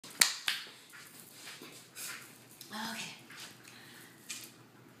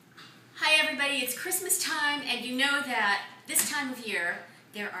everybody, it's Christmas time, and you know that this time of year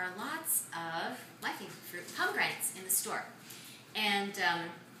there are lots of my favorite fruit, pomegranates, in the store. And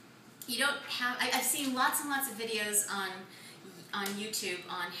you don't have, I've seen lots and lots of videos on YouTube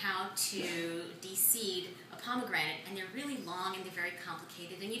on how to de-seed a pomegranate, and they're really long and they're very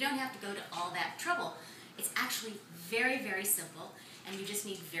complicated, and you don't have to go to all that trouble. It's actually very, very simple, and you just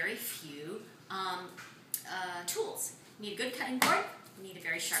need very few tools. You need a good cutting board, you need a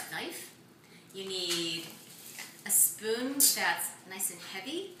very sharp knife, you need a spoon that's nice and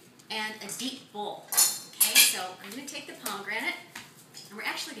heavy, and a deep bowl. Okay, so I'm going to take the pomegranate, and we're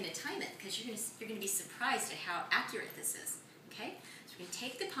actually going to time it because you're going to be surprised at how accurate this is. Okay, so we're going to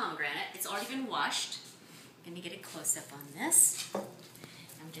take the pomegranate. It's already been washed. I'm going to get a close-up on this.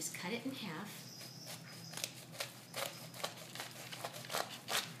 And just cut it in half.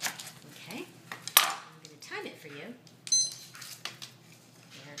 Okay, I'm going to time it for you.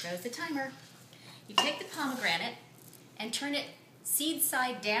 There goes the timer. You take the pomegranate and turn it seed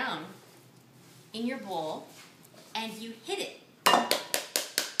side down in your bowl, and you hit it. A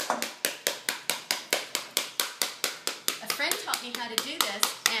friend taught me how to do this,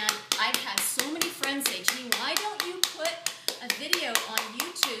 and I've had so many friends say, "Gee, why don't you put a video on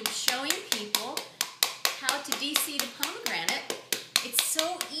YouTube showing people how to de-seed a pomegranate? It's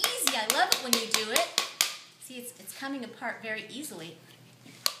so easy. I love it when you do it." See, it's coming apart very easily.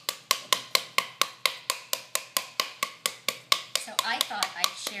 So I thought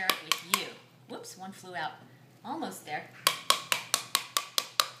I'd share it with you. Whoops, one flew out. Almost there.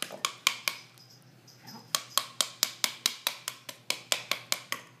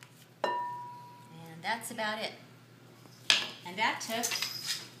 And that's about it. And that took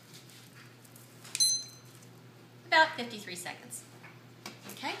about 53 seconds.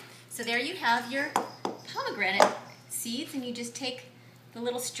 Okay, so there you have your pomegranate seeds, and you just take the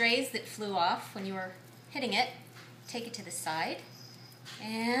little strays that flew off when you were hitting it, take it to the side,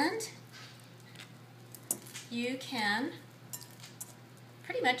 and you can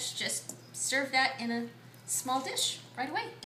pretty much just serve that in a small dish right away.